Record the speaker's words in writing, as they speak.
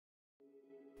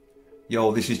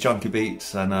Yo, this is Junkie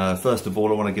Beats, and first of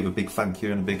all I want to give a big thank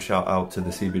you and a big shout out to the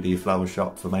CBD Flower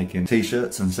Shop for making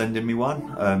t-shirts and sending me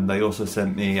one. They also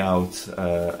sent me out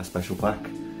a special pack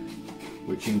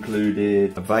which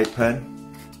included a vape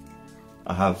pen.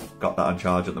 I have got that on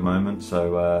charge at the moment,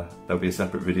 so there'll be a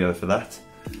separate video for that.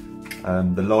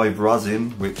 The live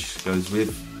rosin which goes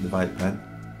with the vape pen,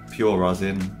 pure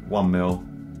rosin,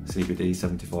 1ml, CBD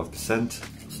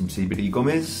 75%, some CBD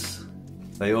gummies.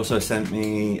 They also sent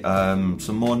me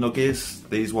some more nuggies.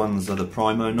 These ones are the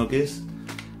Primo nuggies.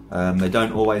 They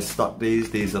don't always stock these.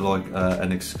 These are like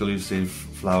an exclusive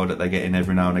flower that they get in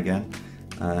every now and again,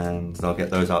 and they'll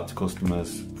get those out to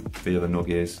customers via the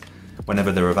nuggies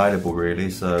whenever they're available,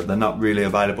 really. So they're not really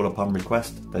available upon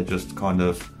request. They're just kind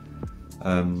of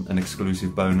an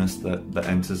exclusive bonus that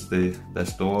enters their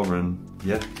store, and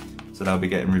yeah, so they'll be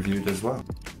getting reviewed as well.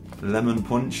 Lemon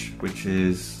Punch, which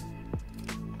is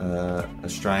a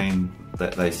strain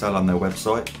that they sell on their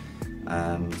website,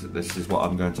 and this is what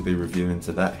I'm going to be reviewing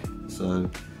today. So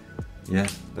yeah,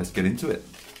 let's get into it.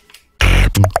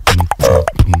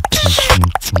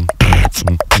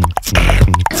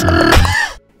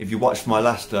 If you watched my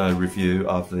last review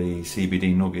of the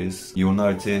CBD nuggies, you'll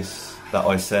notice that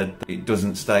I said it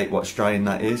doesn't state what strain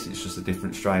that is, it's just a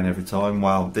different strain every time.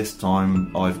 Well, this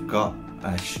time I've got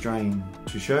a strain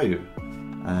to show you,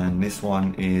 and this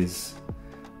one is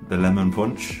the Lemon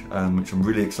Punch, which I'm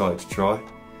really excited to try,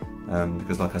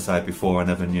 because like I said before, I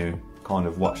never knew kind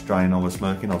of what strain I was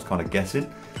smoking. I was kind of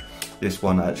guessing. This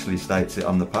one actually states it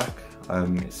on the pack.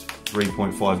 It's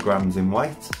 3.5 grams in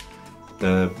weight.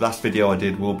 The last video I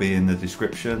did will be in the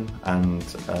description, and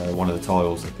one of the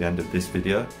tiles at the end of this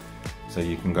video, so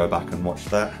you can go back and watch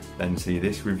that, then see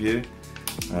this review.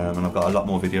 And I've got a lot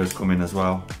more videos coming as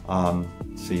well on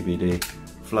CBD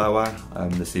flower,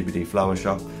 the CBD Flower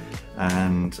Shop,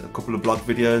 and a couple of blog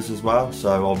videos as well. So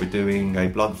I'll be doing a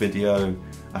blog video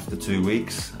after 2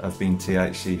 weeks of being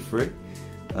THC free,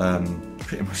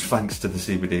 pretty much thanks to the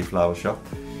CBD Flower Shop.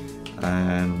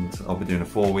 And I'll be doing a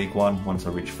 4-week one once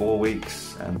I reach 4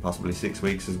 weeks, and possibly 6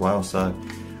 weeks as well. So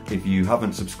if you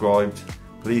haven't subscribed,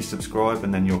 please subscribe,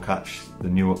 and then you'll catch the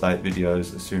new update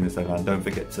videos as soon as they land. Don't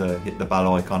forget to hit the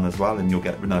bell icon as well, and you'll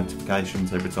get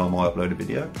notifications every time I upload a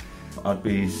video. I'd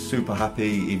be super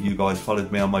happy if you guys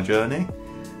followed me on my journey.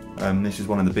 This is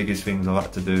one of the biggest things I've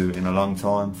had to do in a long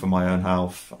time, for my own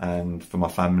health and for my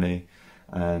family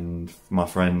and for my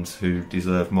friends who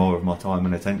deserve more of my time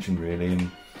and attention, really. And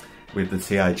with the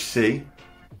THC,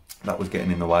 that was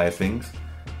getting in the way of things.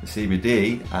 The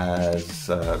CBD has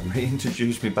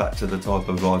reintroduced me back to the type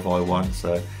of life I want.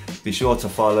 So be sure to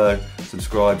follow,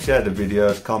 subscribe, share the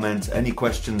videos, comment. Any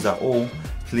questions at all,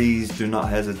 please do not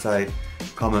hesitate.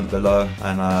 Comment below,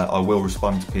 and I will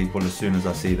respond to people as soon as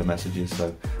I see the messages.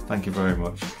 So thank you very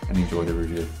much, and enjoy the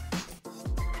review.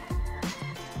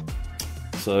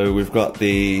 So we've got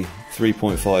the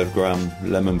 3.5 gram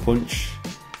Lemon Punch.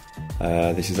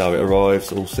 This is how it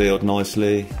arrives, all sealed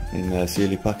nicely in their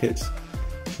sealy packets.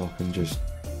 So I can just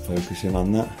focus in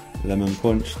on that. Lemon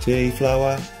Punch tea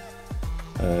flower,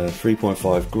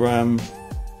 3.5 gram,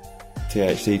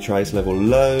 THC trace level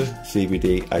low,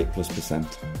 CBD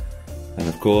 8+%. And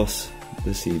of course,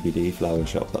 the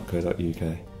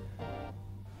cbdflowershop.co.uk.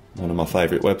 One of my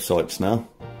favourite websites now.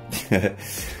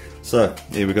 So,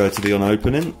 here we go to the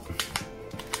unopening.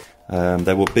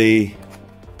 There will be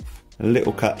a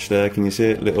little catch there, can you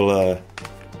see it? Little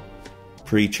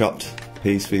pre-chopped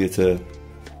piece for you to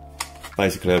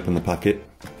basically open the packet.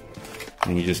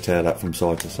 And you just tear that from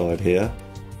side to side here.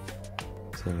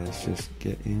 So let's just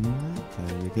get in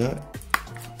there we go.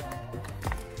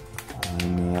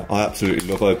 And I absolutely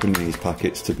love opening these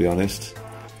packets, to be honest.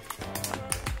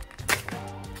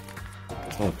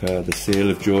 It's like the seal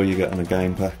of joy you get on a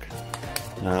game pack.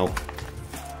 Now,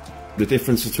 the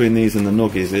difference between these and the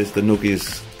nuggies is the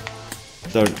nuggies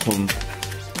don't come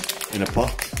in a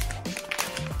pot.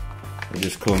 They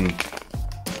just come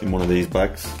in one of these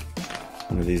bags,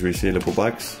 one of these resealable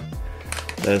bags.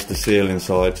 There's the seal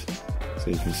inside, so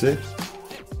you can see.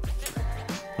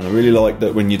 And I really like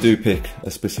that when you do pick a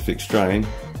specific strain,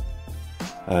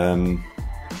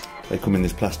 they come in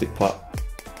this plastic pot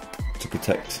to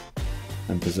protect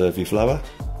and preserve your flower.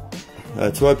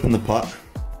 To open the pot,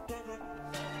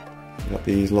 you've got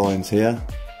these lines here,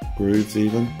 grooves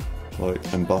even, like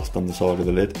embossed on the side of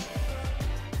the lid,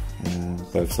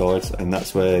 both sides, and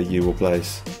that's where you will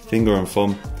place finger and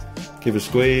thumb, give a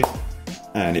squeeze,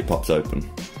 and it pops open.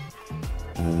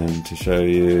 And to show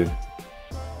you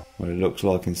what it looks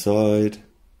like inside,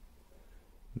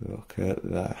 look at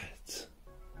that.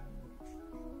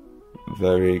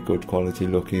 Very good quality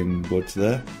looking buds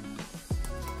there.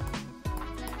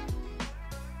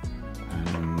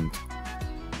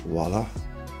 Voila.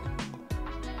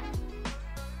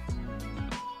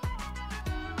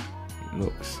 It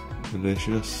looks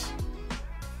delicious.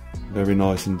 Very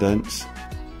nice and dense.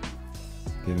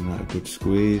 Giving that a good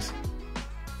squeeze.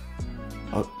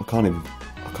 I can't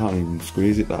even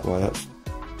squeeze it that way. That's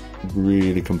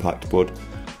really compact bud.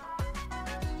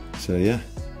 So yeah,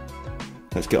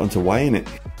 let's get on to weighing it.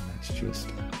 Let's just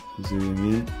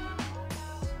zoom in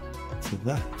to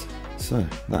that. So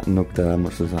that nug there, how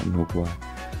much does that nug weigh?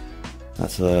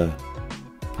 That's a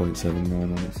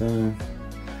 0.79 on its own.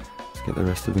 Let's get the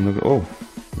rest of the nugget. Oh,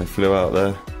 they flew out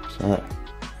there. So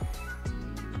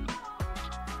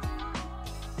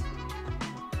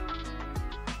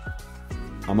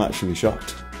I'm actually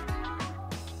shocked.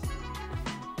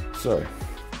 So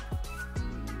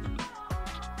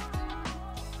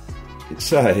it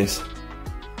says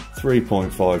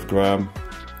 3.5 gram,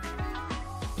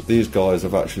 but these guys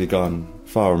have actually gone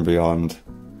far and beyond.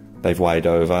 They've weighed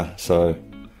over, so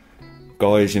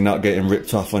guys, you're not getting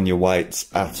ripped off on your weights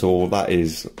at all. That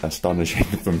is astonishing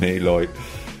for me. Like,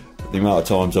 the amount of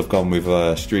times I've gone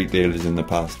with street dealers in the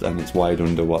past and it's weighed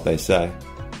under what they say,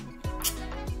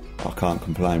 I can't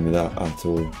complain with that at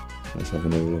all. Let's have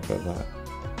another look at that.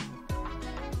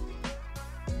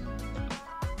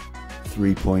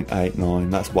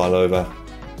 3.89, that's well over.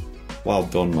 Well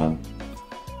done, man.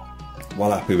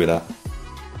 Well happy with that.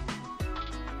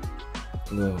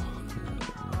 Look at that.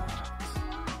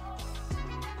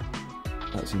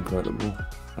 That's incredible.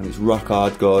 And it's rock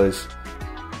hard, guys.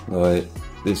 Like,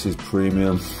 this is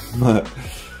premium. I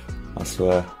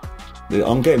swear.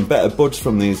 I'm getting better buds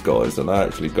from these guys than I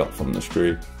actually got from the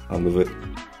street. I love it.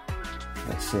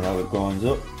 Let's see how it grinds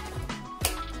up.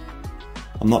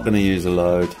 I'm not going to use a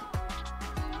load.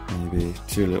 Maybe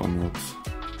 2 little nugs.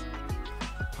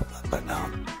 Put that back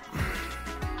down.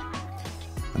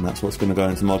 And that's what's going to go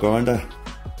into my grinder.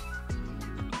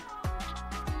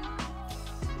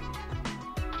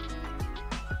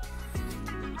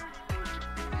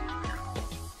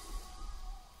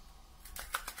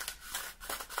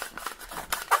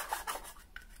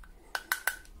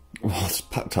 Oh, it's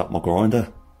packed up my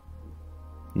grinder.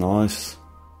 Nice.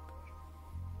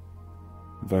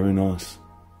 Very nice.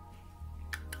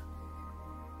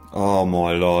 Oh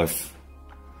my life.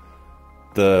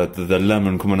 The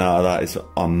lemon coming out of that is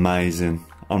amazing.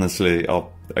 Honestly,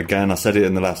 again, I said it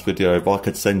in the last video, if I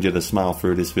could send you the smell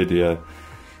through this video,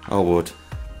 I would.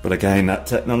 But again, that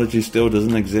technology still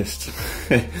doesn't exist.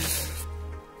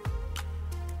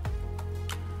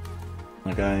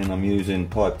 Again, I'm using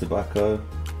pipe tobacco,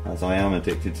 as I am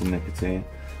addicted to nicotine.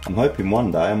 I'm hoping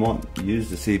one day I might use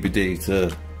the CBD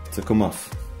to come off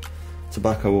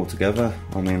tobacco altogether.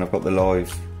 I mean, I've got the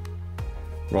live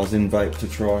rosin vape to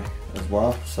try as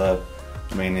well, so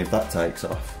I mean, if that takes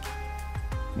off,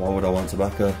 why would I want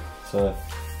tobacco? So,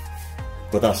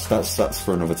 but that's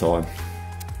for another time.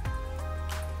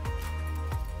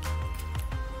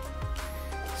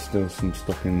 Still some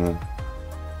stuff in the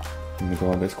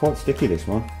grinder. It's quite sticky, this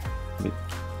one.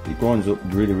 It grinds up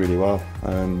really, really well.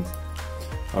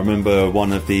 I remember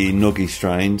one of the nuggy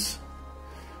strains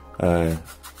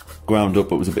ground up,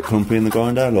 but was a bit clumpy in the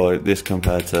grinder, like this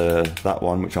compared to that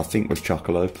one, which I think was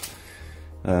chocolate.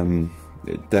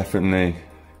 It definitely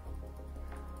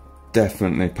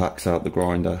packs out the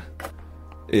grinder.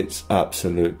 It's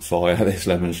absolute fire, this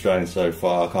lemon strain so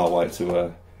far. I can't wait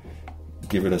to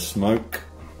give it a smoke.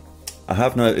 I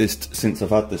have noticed since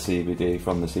I've had the CBD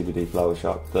from the CBD Flower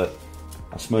Shop that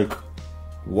I smoke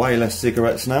way less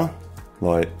cigarettes now,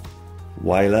 like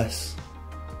way less.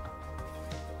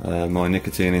 My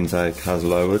nicotine intake has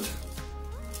lowered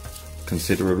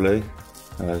considerably.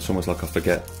 It's almost like I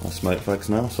forget I smoke fags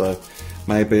now, so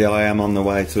maybe I am on the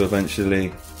way to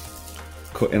eventually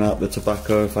cutting out the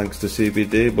tobacco thanks to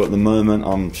CBD, but at the moment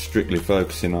I'm strictly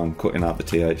focusing on cutting out the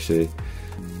THC.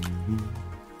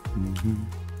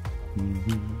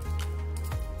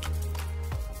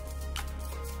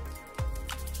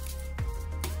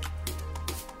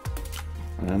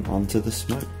 And onto the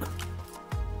smoke.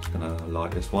 Just gonna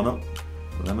light this one up.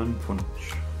 Lemon punch.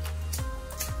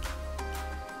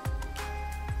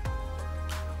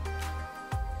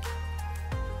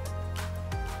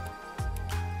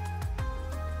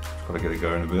 Just gotta get it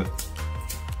going a bit.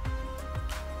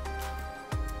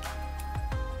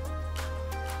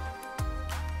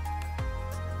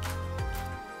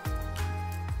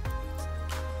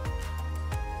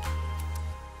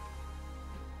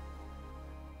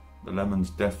 The lemon's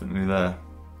definitely there.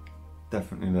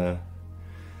 Definitely there.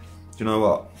 Do you know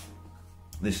what?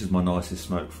 This is my nicest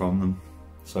smoke from them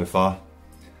so far.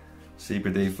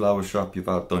 CBD Flower Shop, you've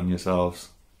outdone yourselves.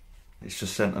 It's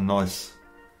just sent a nice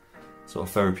sort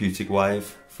of therapeutic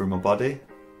wave through my body.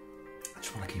 I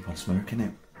just want to keep on smoking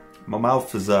it. My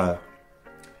mouth has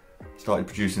started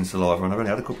producing saliva and I've only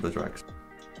had a couple of drags.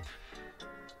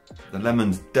 The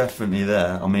lemon's definitely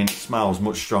there. I mean, it smells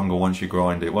much stronger once you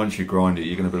grind it. Once you grind it,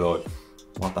 you're going to be like,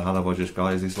 what the hell have I just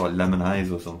got? Is this like lemon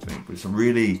haze or something? But it's a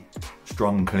really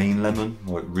strong, clean lemon,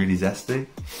 like really zesty.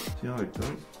 See how it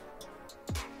does?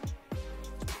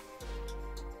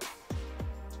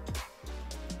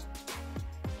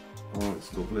 Oh,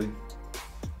 it's lovely. Do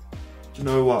you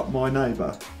know what? My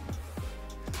neighbour,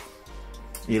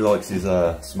 he likes his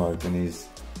smoke and he's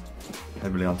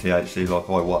heavily on THC like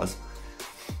I was.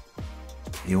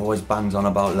 He always bangs on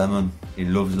about lemon. He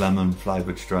loves lemon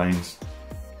flavoured strains.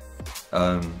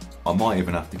 I might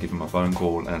even have to give him a phone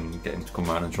call and get him to come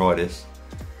around and try this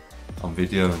on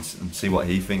video and see what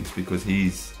he thinks, because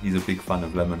he's a big fan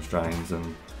of lemon strains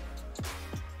and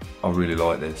I really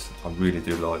like this. I really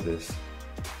do like this.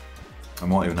 I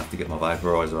might even have to get my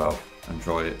vaporizer out and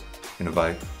try it in a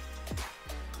vape.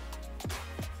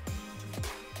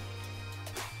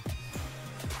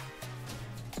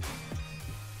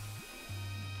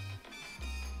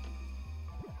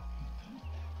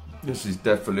 This is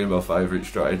definitely my favourite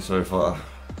strain so far.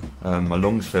 My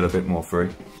lungs feel a bit more free.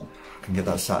 I can get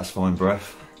that satisfying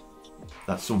breath.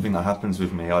 That's something that happens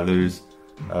with me. I lose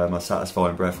my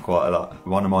satisfying breath quite a lot.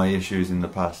 One of my issues in the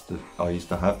past that I used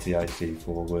to have THC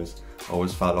for was I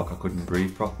always felt like I couldn't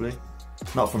breathe properly.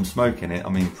 Not from smoking it, I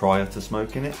mean prior to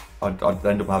smoking it. I'd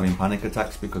end up having panic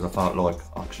attacks because I felt like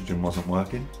oxygen wasn't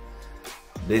working.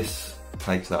 This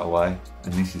takes that away,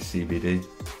 and this is CBD.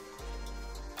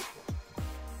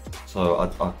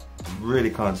 So I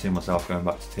really can't see myself going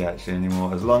back to THC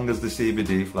anymore. As long as the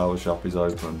CBD flower shop is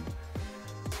open,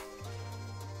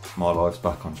 my life's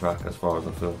back on track as far as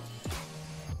I feel.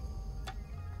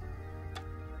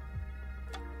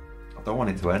 I don't want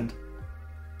it to end.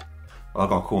 I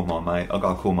gotta call my mate, I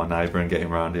gotta call my neighbour and get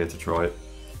him round here to try it.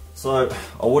 So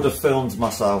I would have filmed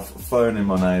myself phoning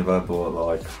my neighbour, but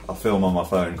like I film on my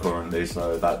phone currently,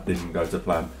 so that didn't go to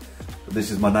plan. But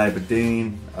this is my neighbour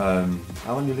Dean. How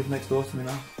long do you live next door to me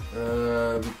now?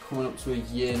 We're coming up to a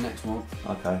year next month.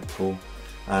 Okay, cool.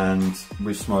 And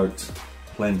we smoked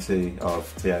plenty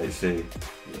of THC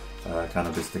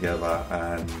cannabis together,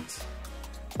 and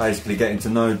basically getting to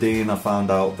know Dean, I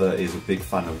found out that he's a big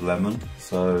fan of lemon,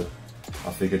 so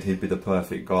I figured he'd be the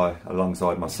perfect guy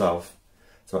alongside myself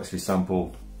to actually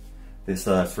sample this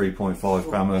 3.5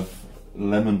 gram of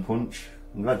lemon punch.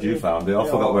 I'm glad you found it. I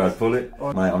forgot where I'd pull it.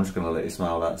 Mate, I'm just going to let you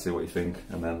smell that, see what you think,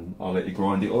 and then I'll let you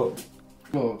grind it up.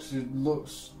 It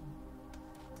looks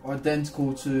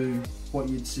identical to what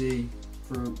you'd see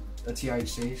for a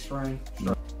THC strain.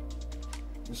 You're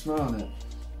smelling it.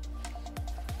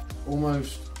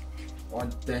 Almost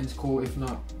identical, if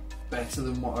not better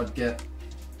than what I'd get.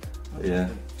 Yeah.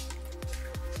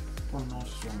 One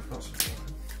nice one, that's it.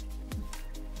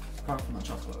 Apart from that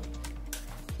chocolate.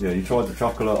 Yeah, you tried the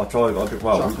chocolate.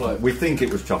 Well, we think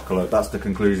it was chocolate. That's the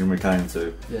conclusion we came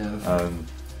to. Yeah.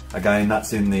 Again,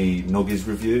 that's in the Nuggies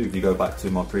review. If you go back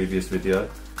to my previous video,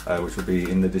 which will be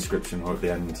in the description or at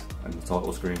the end and the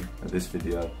title screen of this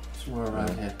video. Somewhere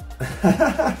around here.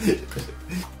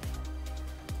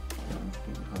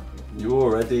 You're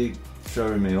already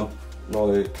showing me up.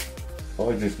 Like,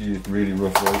 I just used really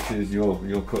rough roaches.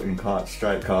 You're cutting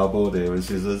straight cardboard here with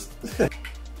scissors.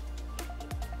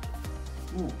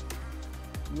 Ooh.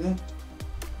 Yeah.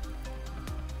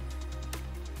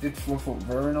 Did fluff up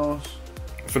very nice.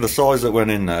 For the size that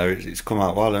went in there, it's come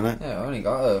out well, isn't it? Yeah, I only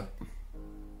got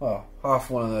half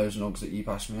one of those nugs that you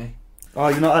passed me. Oh,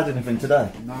 you've not had anything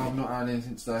today? No, I've not had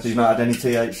anything today. So you've not had any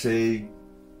THC?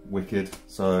 Wicked.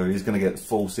 So he's going to get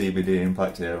full CBD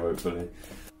impact here, hopefully.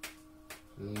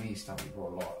 At least I've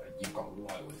brought a lot. You've got a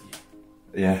light with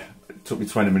you. Yeah, it took me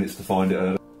 20 minutes to find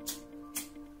it.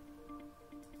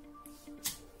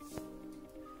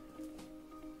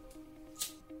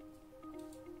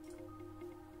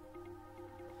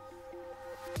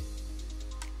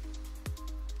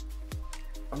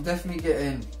 I'm definitely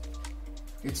getting.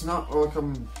 It's not like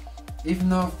I'm. Even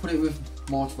though I've put it with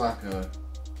more tobacco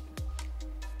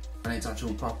and it's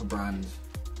actual proper brand,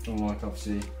 unlike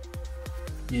obviously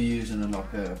you're using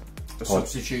a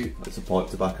substitute. It's a pipe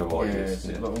tobacco, right? Yeah, it's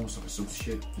like almost like a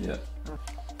substitute. Yeah.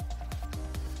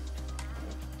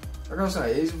 I gotta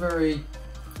say, it is very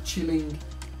chilling.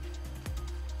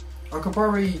 I could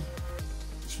probably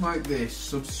smoke this,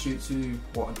 substitute to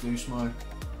what I do smoke.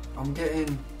 I'm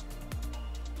getting.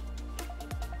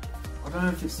 I don't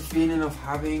know if it's the feeling of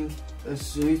having a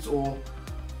suit or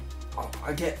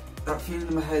I get that feeling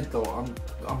in my head though.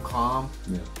 I'm calm.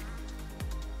 Yeah.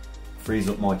 Frees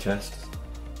up my chest.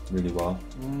 really well.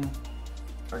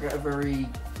 I get a very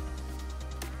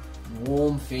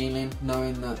warm feeling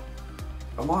knowing that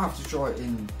I might have to try it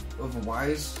in other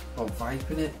ways, like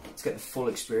vaping it, to get the full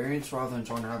experience rather than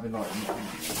trying to have it like.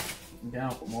 Yeah,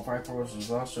 I'll put more vaporizers as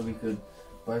well so we could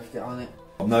both get on it.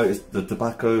 I've noticed the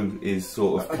tobacco is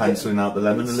sort of cancelling out the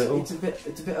lemon a little. It's a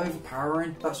bit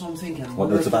overpowering. That's what I'm thinking. What,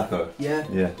 the tobacco? Yeah.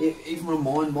 Yeah. Even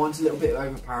on mine's a little bit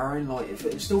overpowering. Like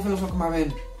it still feels like I'm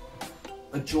having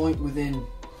a joint within.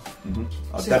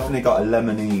 I've definitely got a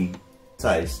lemony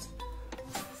taste,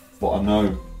 but I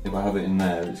know if I have it in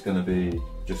there, it's going to be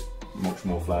just much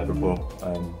more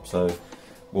flavourful. So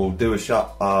we'll do a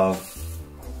shot of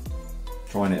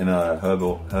trying it in a herb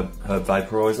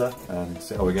vaporizer and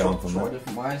see how we get on from there. Try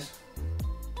different ways.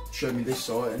 Showed me this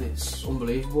site and it's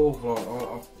unbelievable.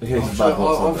 Like,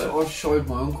 I've showed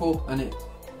my uncle and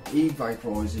he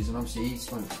vaporizes, and obviously he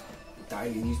smokes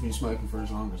daily and he's been smoking for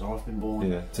as long as I've been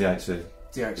born. Yeah, THC.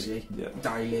 Yeah.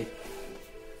 Daily.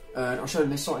 And I showed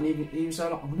him this site and he was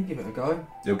like, I'm going to give it a go.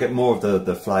 You'll get more of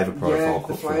the flavour profile. Yeah,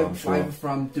 the flavour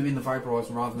from doing the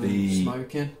vaporizer rather than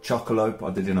smoking. Chocolate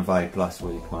I did in a vape last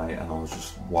week, mate, and I was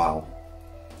just, wow.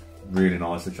 Really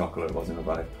nice the chocolate was in a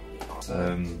vape.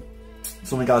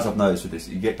 Something else I've noticed with this,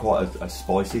 you get quite a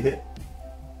spicy hit.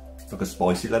 It's like a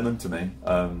spicy lemon to me.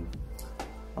 I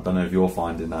don't know if you're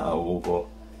finding that at all, but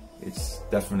it's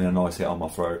definitely a nice hit on my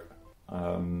throat.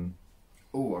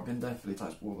 Oh, I can definitely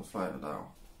taste all the flavour now.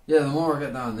 Yeah, the more I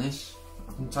get down this,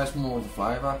 I can taste more of the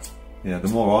flavour. Yeah, the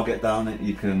more I get down it,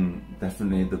 you can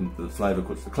definitely, the flavour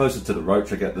cuts. The closer to the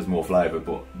roach I get, there's more flavour,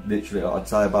 but literally I'd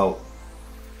say about,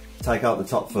 take out the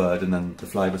top third and then the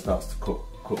flavour starts to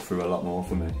cut through a lot more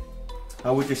for me.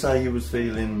 How would you say you was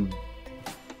feeling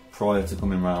prior to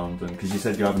coming round? And because you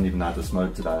said you haven't even had a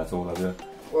smoke today at all, have you?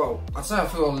 Well, I'd say I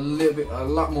feel a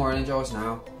lot more energised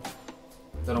now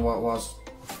than what I was,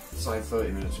 say,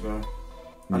 30 minutes ago.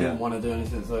 I didn't want to do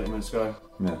anything 30 minutes ago.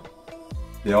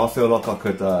 Yeah, I feel like I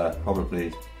could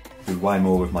probably do way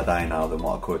more with my day now than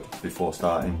what I could before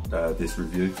starting this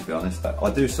review, to be honest. I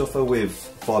do suffer with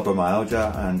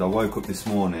fibromyalgia, and I woke up this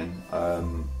morning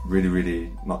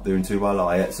really not doing too well.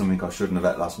 I ate something I shouldn't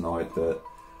have ate last night that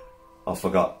I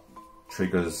forgot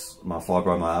triggers my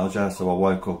fibromyalgia, so I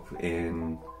woke up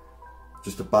in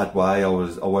just a bad way. I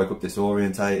woke up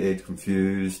disorientated,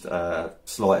 confused,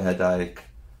 slight headache.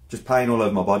 Just pain all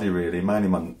over my body really,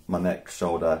 mainly my neck,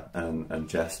 shoulder and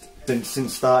chest.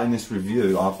 Since starting this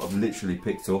review, I've literally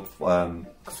picked up, I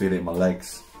feel it in my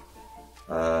legs.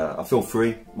 I feel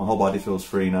free, my whole body feels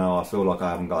free now. I feel like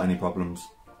I haven't got any problems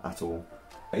at all.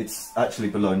 It's actually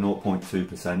below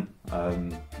 0.2%,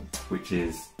 which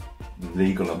is the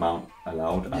legal amount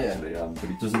allowed actually, but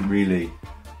it doesn't really,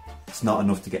 it's not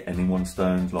enough to get anyone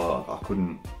stoned. Like I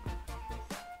couldn't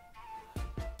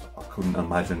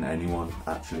imagine anyone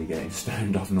actually getting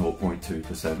stoned off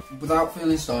 0.2%. Without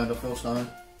feeling stoned, I feel stoned.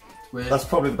 It's weird. That's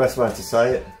probably the best way to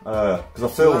say it, because I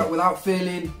feel... Without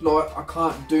feeling like I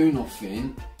can't do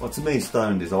nothing. Well, to me,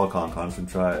 stoned is I can't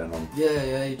concentrate and I'm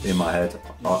just, in my head.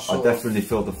 I definitely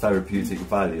feel the therapeutic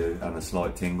value and a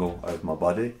slight tingle over my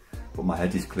body, but my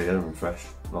head is clear and fresh.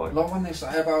 Like when they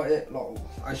say about it, like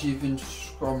as you've been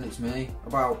describing it to me,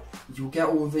 about you'll get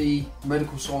all the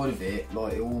medical side of it,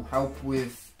 like it will help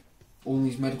with all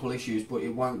these medical issues, but it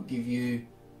won't give you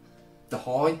the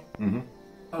high.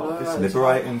 It's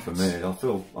liberating for me. I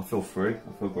feel free.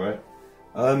 I feel great.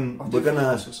 We're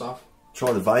gonna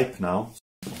try the vape now.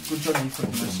 Good job you put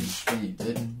the message when you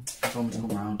did. You told me to come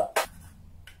round.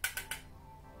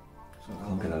 So I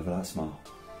can't get over that smell.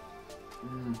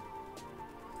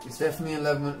 It's definitely a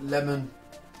lemon.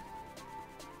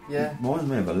 Yeah. It reminds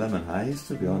me of a lemon haze,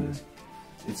 to be honest.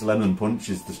 It's lemon punch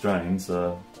is the strain,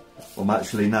 so I'm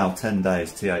actually now 10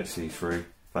 days THC free,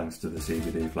 thanks to the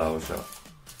CBD Flower Shop.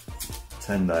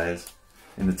 10 days.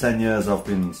 In the 10 years I've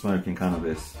been smoking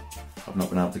cannabis, I've not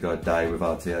been able to go a day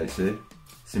without THC,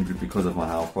 simply because of my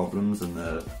health problems and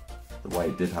the way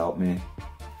it did help me.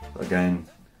 But again,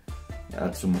 it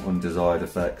had some undesired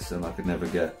effects and I could never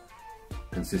get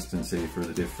consistency through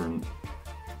the different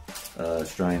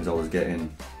strains I was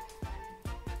getting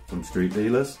from street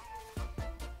dealers.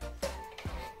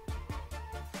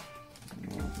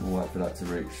 We'll wait for that to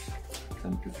reach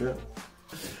temperature.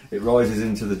 It rises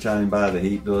into the chamber, the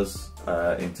heat does,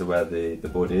 into where the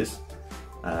bud is,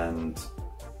 and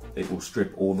it will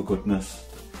strip all the goodness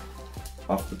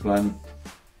off the plant,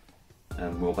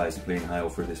 and we'll basically inhale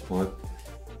through this pipe.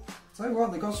 Tell you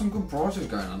what, they've got some good prices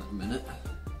going on at the minute.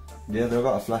 Yeah, they've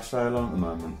got a flash sale on at the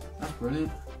moment. That's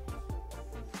brilliant.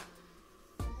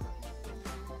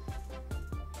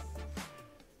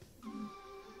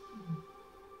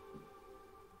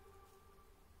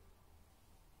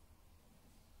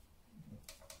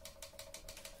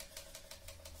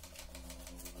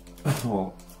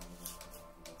 Oh.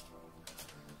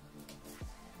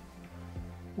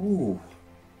 Ooh.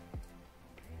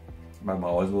 Made my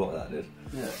eyes water, that did.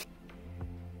 Yeah.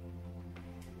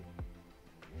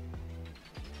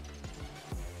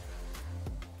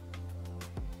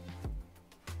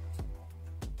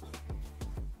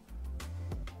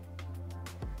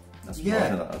 That's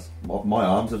Yeah. that has. My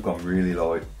arms have gone really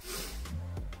light.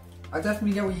 I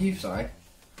definitely get what you say.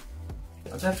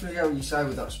 I definitely get what you say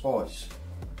with that spice.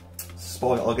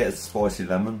 I'll get a spicy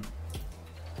lemon.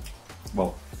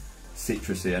 Well,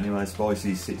 citrusy anyway,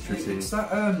 spicy, citrusy. It's that,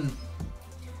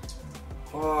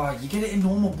 oh, you get it in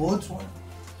normal buds.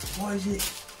 What is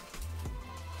it?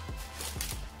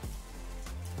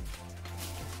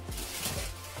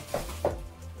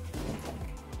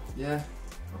 Yeah,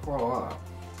 I quite like that.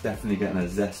 Definitely getting a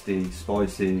zesty,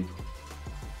 spicy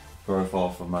profile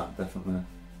from that, definitely.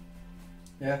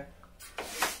 Yeah.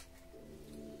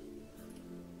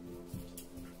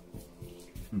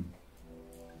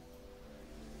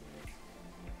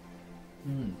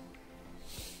 Mm.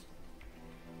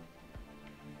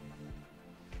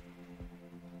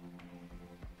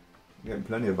 Getting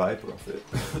plenty of vapour off it.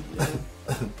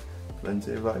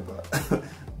 Plenty of vapour.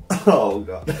 Oh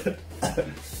god.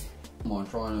 Mind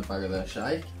trying a bag of their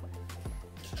shake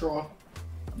to try.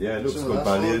 Yeah, it looks So good that's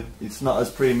value. like- It's not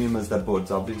as premium as their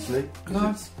buds, obviously.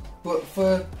 No, but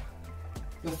for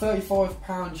the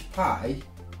 £35 you pay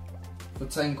for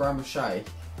 10 gram of shake,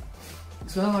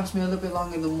 it's going to last me a little bit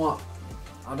longer than what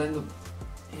I'd end up.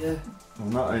 Yeah, Well,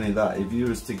 not only that, if you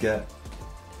was to get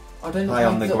I'd end up pay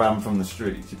on the paying gram from the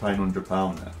streets, you're paying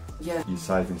 £100 there. Yeah, You're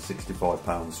saving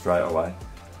 £65 straight away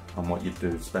on what you'd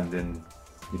do spending,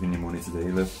 giving your money to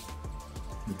dealers.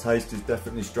 The taste is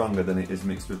definitely stronger than it is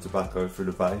mixed with tobacco through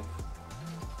the vape.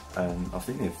 And I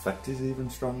think the effect is even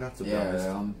stronger, to be honest.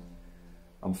 yeah.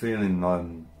 I'm feeling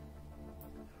I'm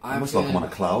almost like I'm on a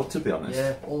cloud, to be honest.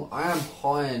 Yeah, well, I am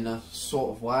high in a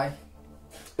sort of way.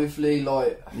 Hopefully,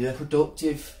 like, Yeah.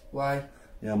 productive way.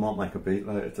 Yeah, I might make a beat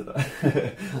later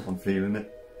today. I'm feeling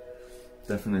it.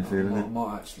 Definitely feeling it.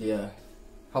 Might actually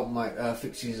help Mike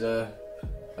fix his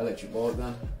electric bike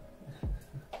then.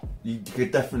 You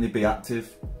could definitely be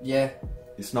active. Yeah.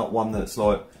 It's not one that's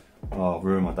like, oh, I've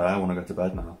ruined my day, I want to go to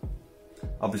bed now.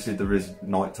 Obviously there is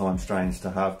nighttime strains to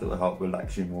have that will help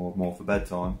relax you more for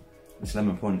bedtime. This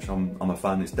lemon punch, I'm a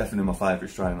fan. It's definitely my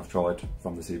favourite strain I've tried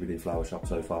from the CBD flower shop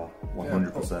so far.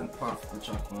 100%. Yeah, apart from the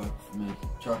chocolate for me.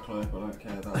 Chocolate, I don't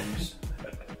care. That was.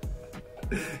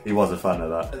 He was a fan of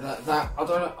that. That I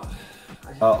don't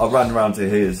know. I ran around to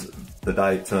his the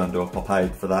day it turned up. I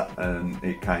paid for that and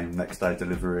it came next day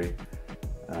delivery.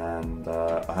 And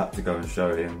I had to go and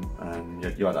show him. And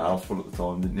you had a house full at the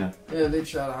time, didn't you? Yeah,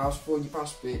 literally had a house full and you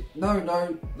passed me.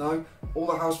 No. All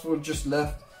the house full had just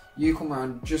left. You come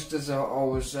around just as I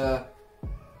was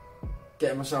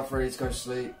getting myself ready to go to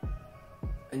sleep.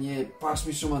 And you passed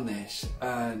me some on this.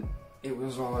 And it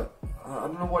was like, I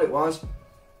don't know what it was.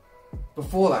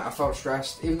 Before that, I felt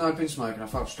stressed. Even though I'd been smoking, I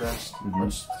felt stressed. I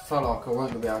just felt like I wasn't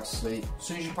going to be able to sleep. As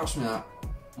soon as you passed me that,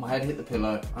 my head hit the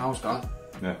pillow and I was gone.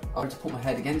 Yeah. I had to put my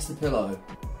head against the pillow,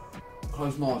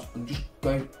 close my eyes and just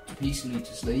go peacefully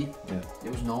to sleep. Yeah.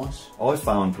 It was nice. I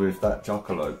found with that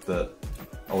chocolate that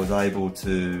I was able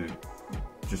to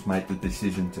just make the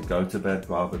decision to go to bed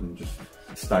rather than just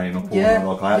staying up all night.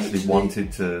 Like I actually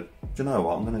wanted to, do you know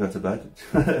what, I'm going to go to bed.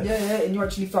 yeah, and you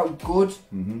actually felt good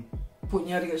Mm-hmm. putting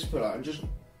your head against the pillow and just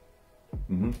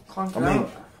clanking I mean,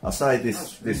 out. I say this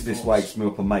That's really this nice. wakes me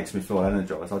up and makes me feel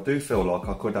energised. I do feel like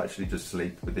I could actually just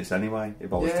sleep with this anyway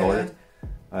if I was tired.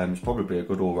 It's probably a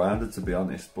good all-rounder to be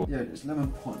honest. But Yeah, it's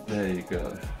lemon punch. there you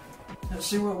go. Let's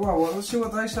see let's see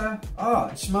what they say.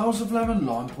 It smells of lemon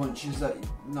lime punch. Is that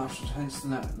hence the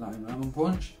name lemon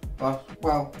punch?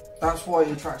 Well, that's why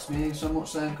it attracts me so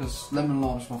much then, because lemon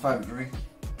lime's my favourite drink.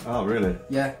 Oh really?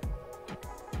 Yeah.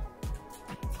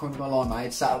 Come to my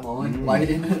limeade, sat at mine,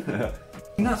 waiting. I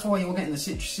think that's why you're getting the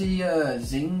citrusy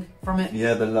zing from it.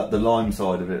 Yeah, the lime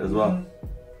side of it as well.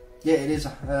 Yeah, it is.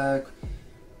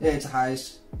 It's a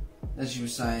haze, as you were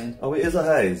saying. Oh, it is a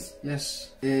haze. Yes,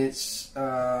 it's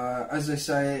as they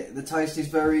say, the taste is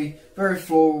very, very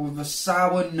floral with a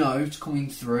sour note coming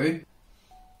through.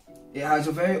 It has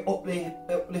a very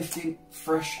uplifting,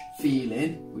 fresh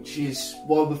feeling, which is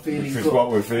why we're feeling Which is good.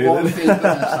 what we're feeling. What we're feeling good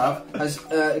enough to have. Has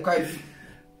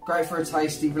great for a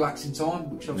tasty, relaxing time.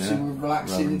 Which obviously we're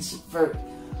relaxing. It's very.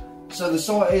 So the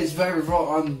site is very right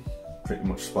on. Pretty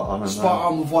much spot on. Spot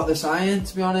on with what they're saying,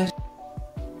 to be honest.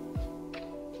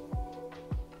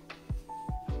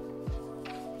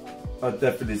 I'd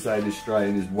definitely say this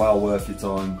strain is well worth your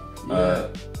time. Yeah.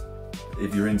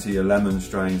 if you're into your lemon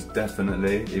strains,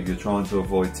 definitely. If you're trying to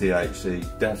avoid THC,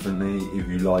 definitely. If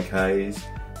you like haze,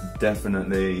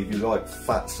 definitely. If you like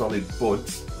fat, solid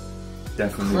buds,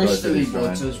 definitely go for this Crystally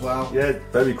buds strain. as well. Yeah,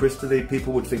 very crystally.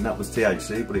 People would think that was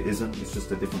THC, but it isn't. It's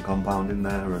just a different compound in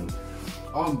there. And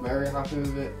I'm very happy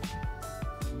with it.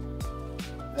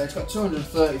 It's got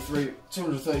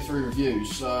 233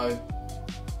 reviews, so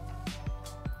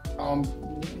I'm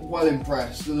well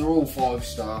impressed. They're all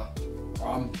 5-star.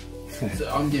 I'm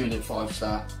giving it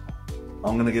 5-star.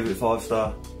 I'm gonna give it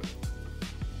 5-star.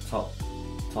 Top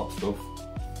stuff.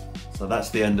 So that's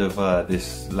the end of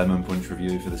this lemon punch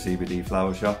review for the CBD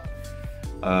Flower Shop.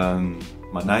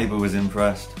 My neighbour was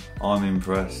impressed, I'm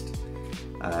impressed,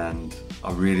 and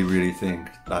I really think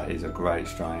that is a great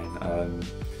strain.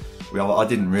 I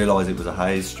didn't realise it was a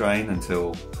haze strain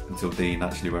until Dean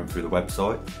actually went through the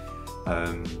website.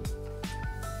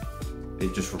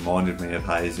 It just reminded me of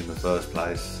haze in the first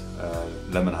place.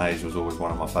 Lemon haze was always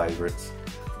one of my favourites.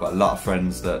 I've got a lot of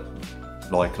friends that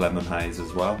like lemon haze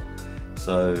as well.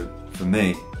 So for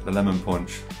me, the lemon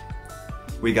punch,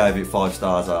 we gave it 5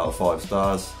 stars out of 5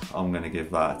 stars. I'm going to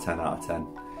give that a 10 out of 10.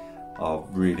 I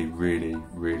really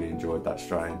enjoyed that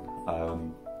strain.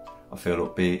 I feel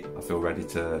upbeat, I feel ready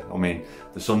to, I mean,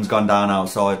 the sun's gone down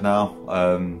outside now.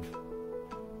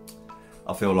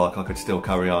 I feel like I could still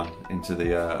carry on into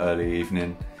the early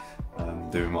evening,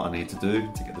 doing what I need to do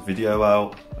to get the video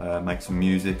out, make some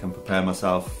music and prepare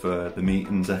myself for the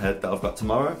meetings ahead that I've got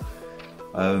tomorrow.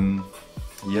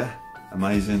 Yeah,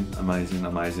 amazing,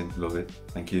 love it,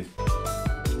 thank you.